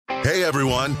Hey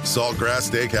everyone, Saltgrass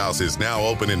Steakhouse is now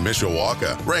open in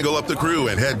Mishawaka. Wrangle up the crew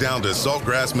and head down to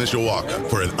Saltgrass Mishawaka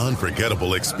for an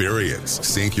unforgettable experience.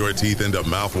 Sink your teeth into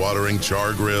mouth-watering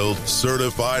char-grilled,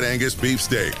 certified Angus beef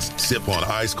steaks. Sip on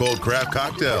ice-cold craft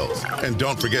cocktails. And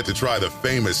don't forget to try the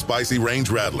famous spicy range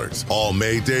rattlers, all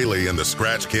made daily in the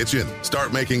Scratch Kitchen.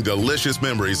 Start making delicious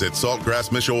memories at Saltgrass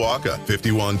Mishawaka,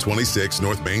 5126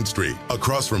 North Main Street,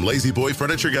 across from Lazy Boy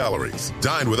Furniture Galleries.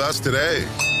 Dine with us today.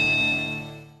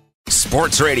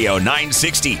 Sports Radio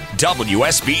 960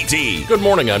 WSBT. Good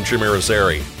morning, I'm Jimmy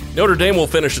Rosari. Notre Dame will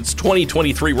finish its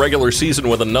 2023 regular season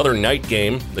with another night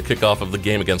game. The kickoff of the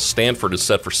game against Stanford is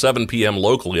set for 7 p.m.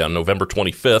 locally on November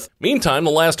 25th. Meantime,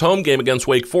 the last home game against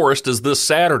Wake Forest is this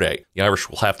Saturday. The Irish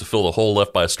will have to fill the hole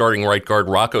left by starting right guard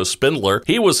Rocco Spindler.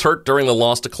 He was hurt during the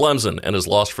loss to Clemson and is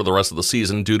lost for the rest of the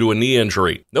season due to a knee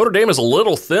injury. Notre Dame is a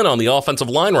little thin on the offensive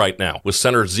line right now, with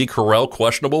center Zeke Harrell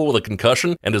questionable with a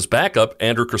concussion and his backup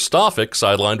Andrew Kristofic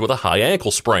sidelined with a high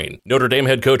ankle sprain. Notre Dame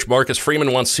head coach Marcus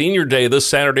Freeman wants Senior Day this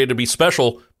Saturday to be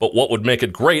special, but what would make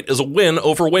it great is a win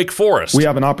over Wake Forest. We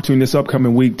have an opportunity this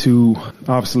upcoming week to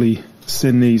obviously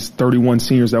send these 31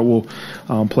 seniors that will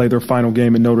play their final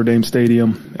game at Notre Dame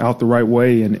Stadium out the right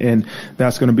way, and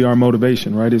that's going to be our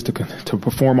motivation, right, is to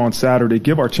perform on Saturday,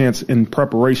 give our chance in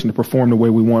preparation to perform the way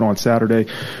we want on Saturday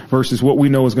versus what we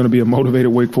know is going to be a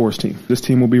motivated Wake Forest team. This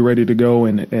team will be ready to go,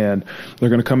 and they're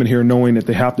going to come in here knowing that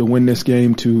they have to win this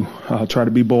game to try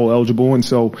to be bowl eligible, and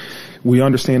so we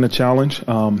understand the challenge.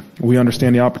 We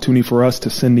understand the opportunity for us to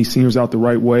send these seniors out the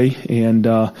right way and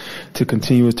to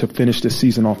continue to finish this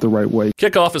season off the right way.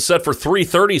 Kickoff is set for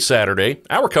 3:30 Saturday.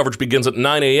 Our coverage begins at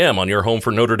 9 a.m. on your home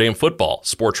for Notre Dame football.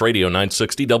 Sports Radio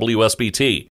 960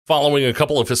 WSBT. Following a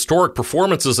couple of historic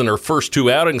performances in her first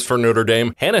two outings for Notre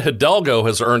Dame, Hannah Hidalgo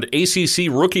has earned ACC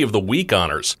Rookie of the Week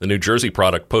honors. The New Jersey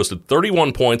product posted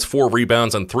 31 points, 4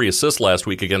 rebounds, and 3 assists last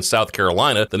week against South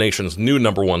Carolina, the nation's new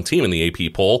number one team in the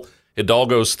AP poll.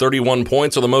 Hidalgo's 31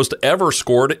 points are the most ever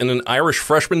scored in an Irish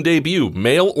freshman debut,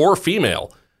 male or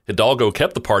female. Hidalgo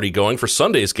kept the party going for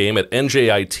Sunday's game at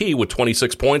NJIT with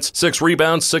 26 points, 6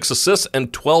 rebounds, 6 assists,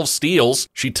 and 12 steals.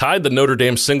 She tied the Notre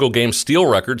Dame single-game steal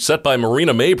record set by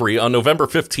Marina Mabry on November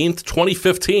 15,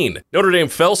 2015. Notre Dame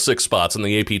fell 6 spots in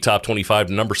the AP Top 25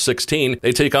 to number 16.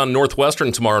 They take on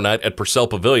Northwestern tomorrow night at Purcell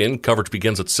Pavilion. Coverage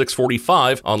begins at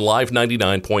 6:45 on Live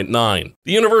 99.9.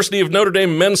 The University of Notre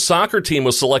Dame men's soccer team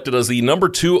was selected as the number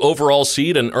 2 overall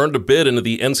seed and earned a bid into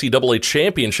the NCAA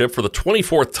championship for the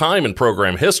 24th time in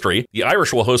program history. The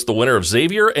Irish will host the winner of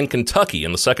Xavier and Kentucky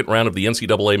in the second round of the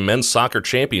NCAA Men's Soccer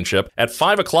Championship at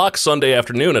 5 o'clock Sunday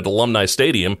afternoon at Alumni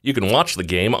Stadium. You can watch the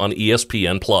game on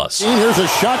ESPN+. Here's a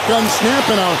shotgun snap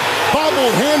and a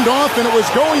bobbled handoff, and it was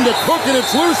going to Cook, and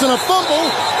it's loose and a fumble,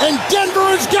 and Denver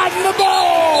has gotten the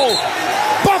ball!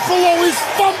 Buffalo is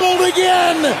fumbled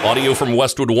again! Audio from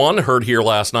Westwood One heard here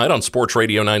last night on Sports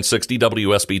Radio 960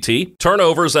 WSBT.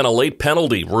 Turnovers and a late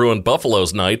penalty ruined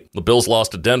Buffalo's night. The Bills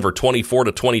lost to Denver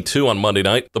 24-22 on Monday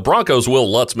night. The Broncos' Will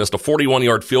Lutz missed a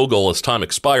 41-yard field goal as time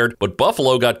expired, but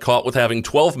Buffalo got caught with having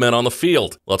 12 men on the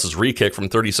field. Lutz's re-kick from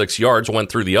 36 yards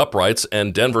went through the uprights,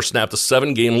 and Denver snapped a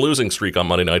 7-game losing streak on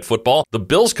Monday Night Football. The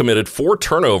Bills committed 4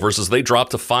 turnovers as they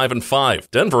dropped to 5-5.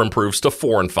 Denver improves to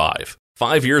 4-5.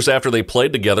 5 years after they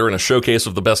played together in a showcase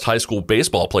of the best high school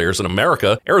baseball players in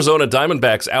America, Arizona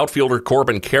Diamondbacks outfielder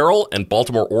Corbin Carroll and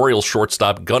Baltimore Orioles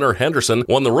shortstop Gunnar Henderson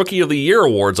won the Rookie of the Year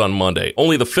awards on Monday,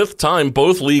 only the 5th time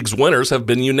both leagues' winners have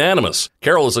been unanimous.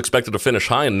 Carroll is expected to finish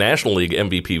high in National League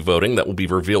MVP voting that will be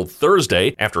revealed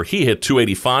Thursday after he hit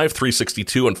 .285,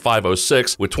 .362, and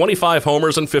 .506 with 25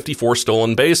 homers and 54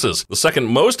 stolen bases, the second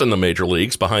most in the major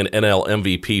leagues behind NL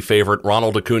MVP favorite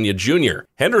Ronald Acuna Jr.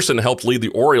 Henderson helped lead the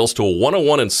Orioles to a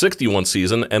 101-61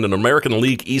 season and an American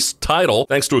League East title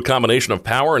thanks to a combination of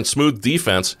power and smooth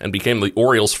defense, and became the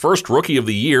Orioles' first Rookie of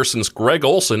the Year since Greg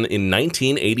Olson in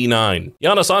 1989.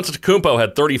 Giannis Antetokounmpo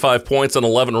had 35 points and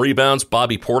 11 rebounds.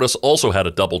 Bobby Portis also had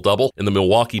a double-double in the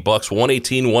Milwaukee Bucks'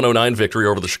 118-109 victory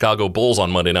over the Chicago Bulls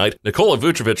on Monday night. Nikola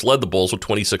Vucevic led the Bulls with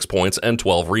 26 points and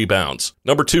 12 rebounds.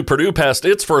 Number 2 Purdue passed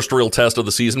its first real test of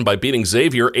the season by beating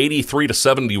Xavier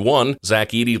 83-71. Zach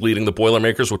Edey leading the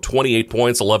Boilermakers with 28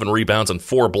 points, 11 rebounds, and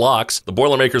 4 blocks. The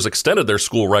Boilermakers extended their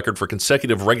school record for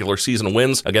consecutive regular season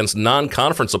wins against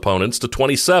non-conference opponents to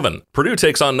 27. Purdue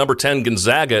takes on number 10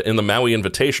 Gonzaga in the Maui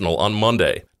Invitational on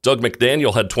Monday. Doug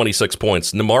McDaniel had 26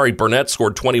 points. Nimari Burnett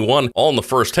scored 21, all in the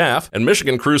first half, and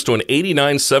Michigan cruised to an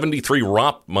 89-73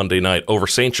 romp Monday night over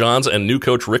St. John's and new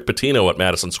coach Rick Pitino at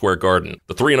Madison Square Garden.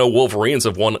 The 3-0 Wolverines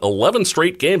have won 11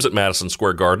 straight games at Madison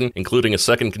Square Garden, including a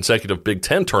second consecutive Big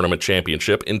Ten tournament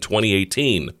championship in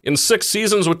 2018. In 6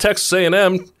 seasons with Texas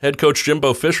A&M, head coach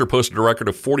Jimbo Fisher posted a record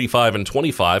of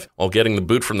 45-25. While getting the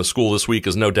boot from the school this week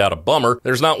is no doubt a bummer,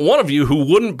 there's not one of you who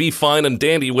wouldn't be fine and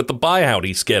dandy with the buyout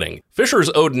he's getting. Fisher's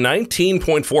owed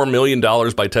 $19.4 million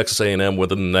by Texas A&M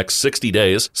within the next 60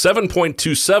 days,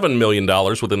 $7.27 million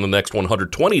within the next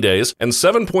 120 days, and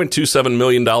 $7.27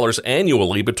 million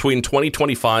annually between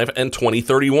 2025 and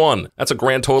 2031. That's a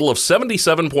grand total of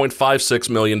 $77.56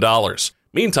 million.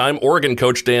 Meantime, Oregon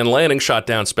coach Dan Lanning shot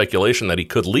down speculation that he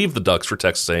could leave the Ducks for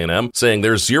Texas A&M, saying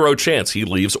there's zero chance he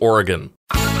leaves Oregon.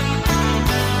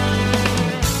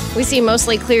 We see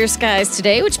mostly clear skies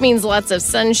today, which means lots of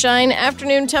sunshine.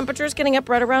 Afternoon temperatures getting up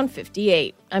right around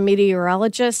 58. I'm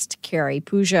meteorologist Carrie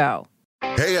Peugeot.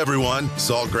 Hey everyone,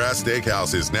 Saltgrass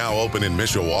Steakhouse is now open in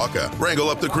Mishawaka. Wrangle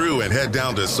up the crew and head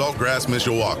down to Saltgrass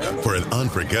Mishawaka for an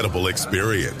unforgettable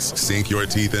experience. Sink your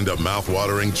teeth into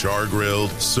mouth-watering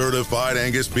char-grilled, certified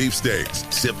Angus beef steaks.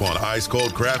 Sip on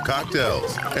ice-cold craft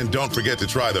cocktails. And don't forget to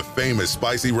try the famous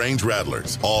spicy range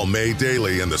rattlers, all made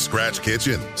daily in the Scratch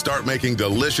Kitchen. Start making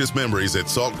delicious memories at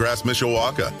Saltgrass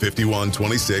Mishawaka,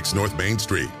 5126 North Main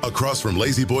Street, across from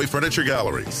Lazy Boy Furniture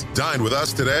Galleries. Dine with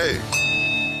us today.